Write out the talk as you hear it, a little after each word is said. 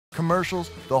commercials,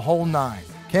 the whole nine.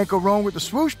 Can't go wrong with the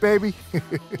swoosh, baby.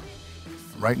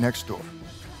 Right next door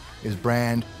is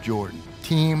brand Jordan,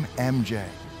 Team MJ.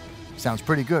 Sounds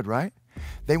pretty good, right?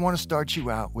 They want to start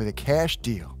you out with a cash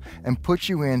deal and put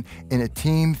you in a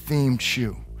team-themed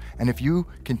shoe. And if you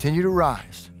continue to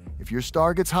rise, if your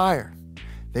star gets higher,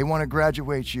 they want to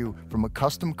graduate you from a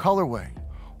custom colorway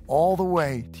all the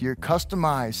way to your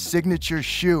customized signature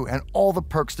shoe and all the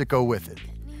perks that go with it.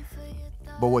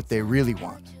 But what they really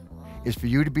want is for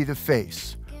you to be the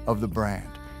face of the brand.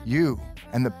 You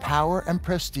and the power and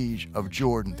prestige of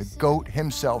Jordan, the GOAT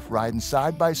himself, riding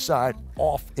side by side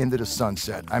off into the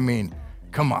sunset. I mean,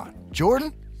 come on.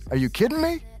 Jordan? Are you kidding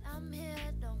me?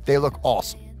 They look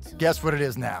awesome. Guess what it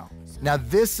is now? Now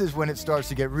this is when it starts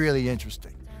to get really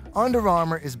interesting. Under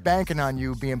Armour is banking on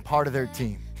you being part of their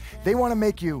team. They want to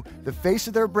make you the face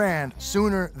of their brand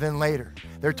sooner than later.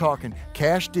 They're talking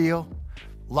cash deal,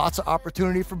 lots of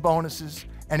opportunity for bonuses,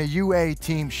 and a UA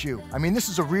team shoe. I mean, this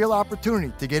is a real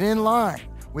opportunity to get in line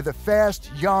with a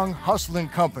fast, young, hustling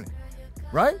company,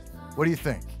 right? What do you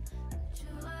think?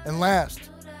 And last,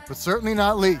 but certainly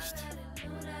not least,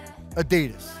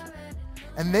 ADIDAS.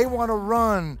 And they want to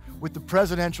run with the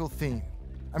presidential theme.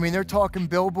 I mean, they're talking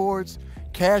billboards,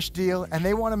 cash deal, and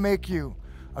they want to make you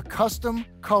a custom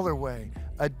colorway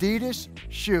ADIDAS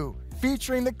shoe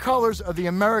featuring the colors of the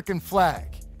American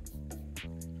flag.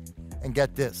 And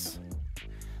get this,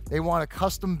 they want a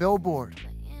custom billboard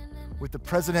with the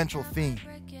presidential theme.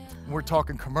 We're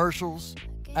talking commercials,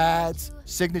 ads,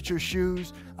 signature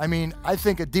shoes. I mean, I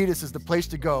think ADIDAS is the place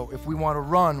to go if we want to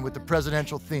run with the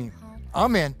presidential theme.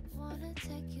 I'm in.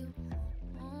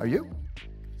 Are you?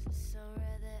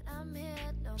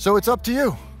 So it's up to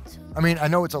you. I mean, I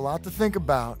know it's a lot to think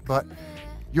about, but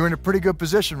you're in a pretty good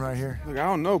position right here. Look, I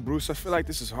don't know, Bruce. I feel like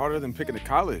this is harder than picking a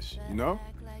college, you know?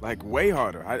 Like, way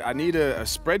harder. I need a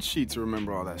spreadsheet to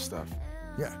remember all that stuff.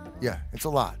 Yeah, it's a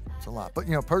lot. It's a lot. But,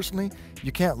 you know, personally,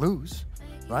 you can't lose,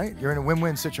 right? You're in a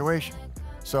win-win situation.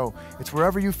 So it's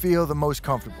wherever you feel the most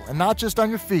comfortable, and not just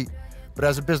on your feet, but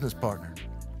as a business partner.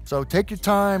 So take your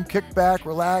time, kick back,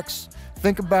 relax,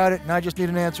 think about it, and I just need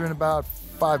an answer in about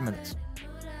 5 minutes.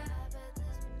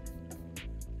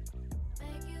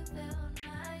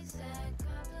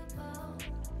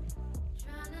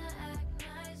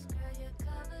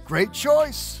 Great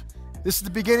choice. This is the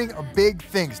beginning of big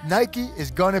things. Nike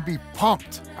is gonna be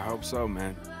pumped. I hope so,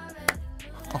 man.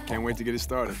 Can't wait to get it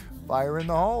started. Fire in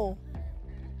the hole.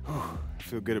 I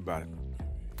feel good about it.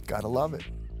 Gotta love it.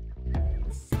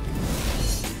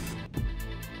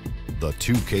 The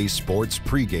 2K Sports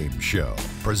pregame show,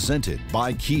 presented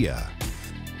by Kia.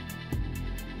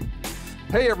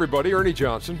 Hey everybody, Ernie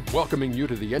Johnson, welcoming you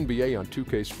to the NBA on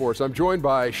 2K Sports. I'm joined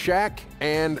by Shaq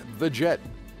and the Jet.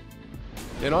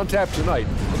 And on tap tonight,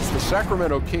 it's the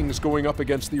Sacramento Kings going up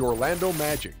against the Orlando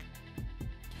Magic.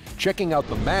 Checking out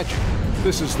the Magic,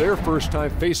 this is their first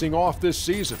time facing off this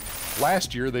season.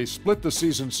 Last year, they split the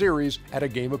season series at a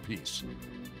game apiece.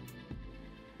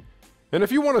 And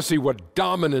if you want to see what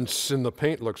dominance in the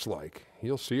paint looks like,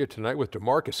 you'll see it tonight with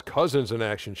DeMarcus Cousins in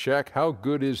action. Shaq, how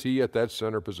good is he at that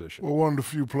center position? Well, one of the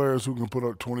few players who can put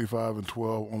up 25 and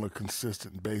 12 on a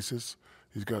consistent basis.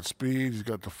 He's got speed, he's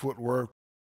got the footwork.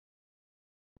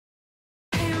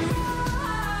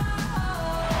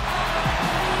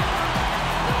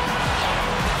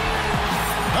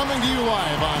 Coming to you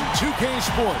live on 2K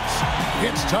Sports,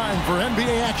 it's time for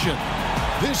NBA action.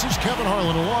 This is Kevin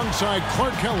Harlan alongside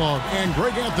Clark Kellogg and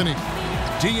Greg Anthony.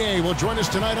 DA will join us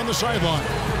tonight on the sideline.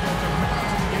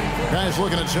 Guys,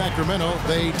 looking at Sacramento,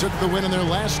 they took the win in their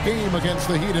last game against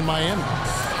the Heat in Miami.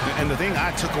 And the thing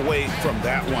I took away from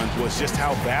that one was just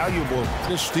how valuable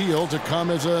this steal to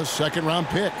come as a second-round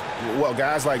pick. Well,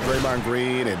 guys like Draymond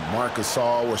Green and Marc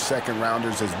Gasol were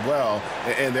second-rounders as well.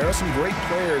 And there are some great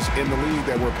players in the league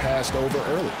that were passed over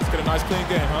early. Let's get a nice clean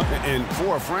game, huh? And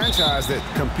for a franchise that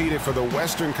competed for the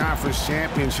Western Conference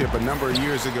Championship a number of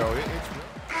years ago,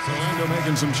 Orlando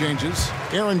making some changes.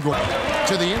 Aaron Gordon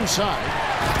to the inside.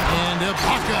 And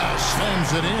Ibaka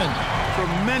slams it in.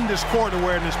 Tremendous court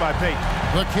awareness by Payton.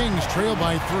 The Kings trail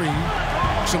by 3.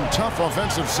 Some tough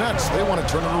offensive sets. They want to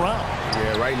turn it around.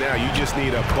 Yeah, right now you just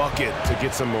need a bucket to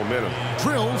get some momentum.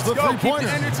 Drills the three-pointer.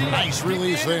 Nice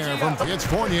release there from it's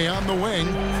Fournier on the wing.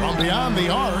 From beyond the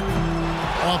arc.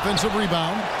 Offensive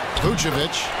rebound.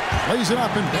 Vucevic lays it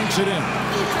up and banks it in.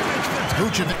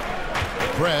 Vucevic.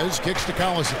 Prez kicks to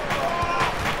Collison.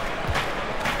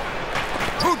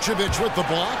 Vucevic with the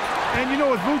block. And you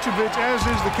know, with Vucevic, as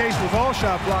is the case with all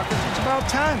shot blockers, it's about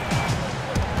timing.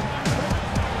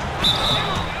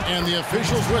 And the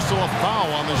officials whistle a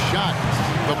foul on the shot.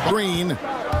 The Green.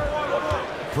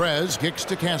 Prez kicks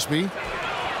to Caspi.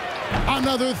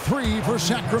 Another three for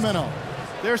Sacramento.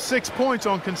 There's 6 points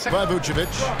on consecutive. By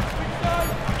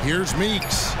Vucevic. Here's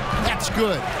Meeks. That's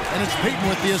good. And it's Payton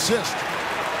with the assist.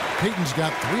 Payton's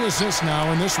got 3 assists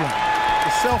now in this one.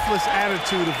 The selfless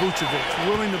attitude of Vucevic,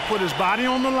 willing to put his body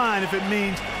on the line if it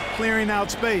means clearing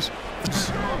out space.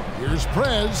 Here's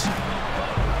Prez.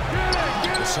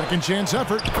 The second chance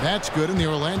effort. That's good, and the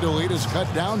Orlando lead is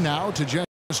cut down now to just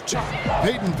 2.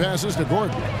 Payton passes to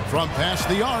Gordon. From past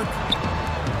the arc.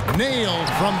 Nailed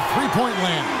from three-point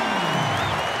land.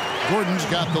 Gordon's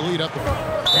got the lead up,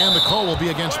 and the call will be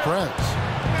against Prez.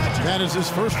 That is his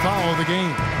first foul of the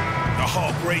game.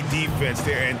 Oh, great defense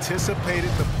there.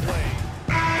 Anticipated the play.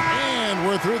 And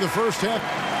we're through the first half.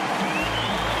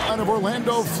 Out of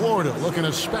Orlando, Florida, looking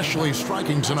especially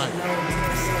striking tonight.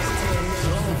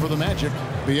 So for the Magic,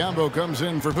 Biyombo comes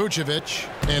in for Vucevic,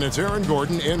 and it's Aaron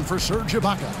Gordon in for Serge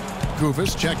Ibaka.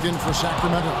 Kufis checked in for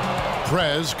Sacramento.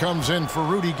 Prez comes in for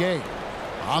Rudy Gay.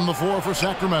 On the floor for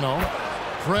Sacramento.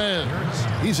 Prez,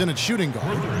 he's in at shooting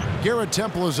guard. Garrett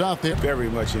Temple is out there. Very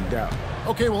much in doubt.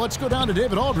 Okay, well, let's go down to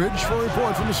David Aldridge for a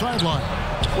report from the sideline.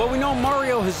 Well, we know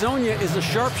Mario Hezonja is a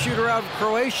sharpshooter out of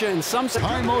Croatia, and some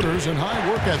high motors and high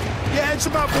work ethic. Yeah, it's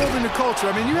about building the culture.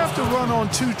 I mean, you have to run on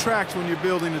 2 tracks when you're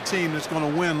building a team that's going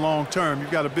to win long term. You've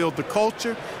got to build the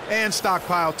culture and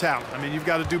stockpile talent. I mean, you've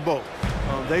got to do both.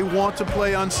 They want to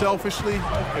play unselfishly.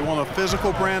 They want a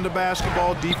physical brand of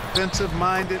basketball,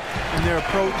 defensive-minded in their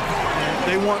approach.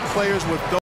 They want players with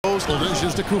those.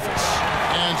 Dishes to Kufis.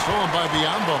 And stolen by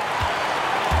Biyombo.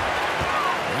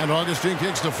 And Augustine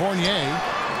kicks to Fournier.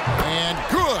 And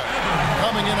good.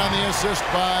 Coming in on the assist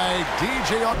by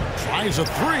DJ. Tries a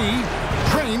 3.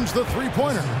 Drains the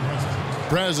three-pointer.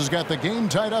 Prez has got the game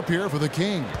tied up here for the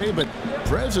King. Hey, but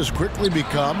Prez has quickly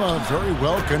become a very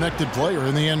well-connected player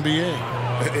in the NBA.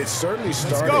 It certainly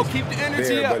started. Let's go. Keep the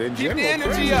energy there, up. But in Keep general, the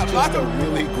energy Prez up. is Lock just a him.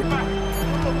 really good.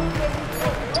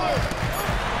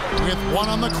 With 1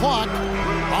 on the clock,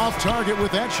 off target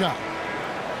with that shot.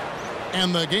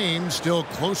 And the game still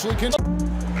closely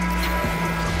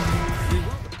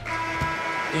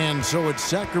And so it's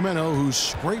Sacramento who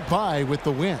scraped by with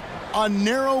the win. A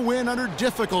narrow win under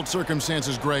difficult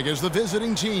circumstances, Greg, as the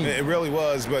visiting team. It really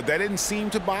was, but that didn't seem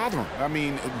to bother them. I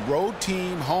mean, road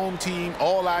team, home team,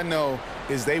 all I know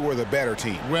is they were the better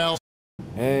team. Well,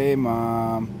 Hey,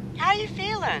 Mom. How you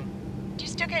feeling? Do you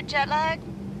still get jet lag?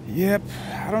 Yep.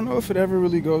 I don't know if it ever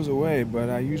really goes away, but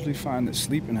I usually find that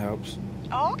sleeping helps.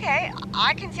 Oh, okay.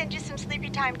 I can send you some sleepy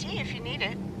time tea if you need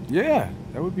it. Yeah,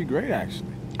 that would be great,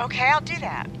 actually. Okay, I'll do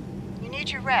that. You need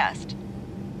your rest.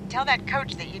 Tell that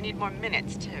coach that you need more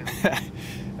minutes, too.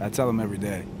 I tell him every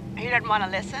day. He doesn't want to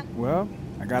listen? Well,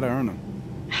 I gotta earn them.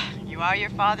 You are your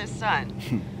father's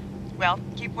son. Well,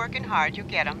 keep working hard. You'll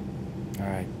get them. All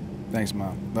right. Thanks,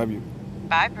 Mom. Love you.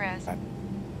 Bye, Prez. Bye.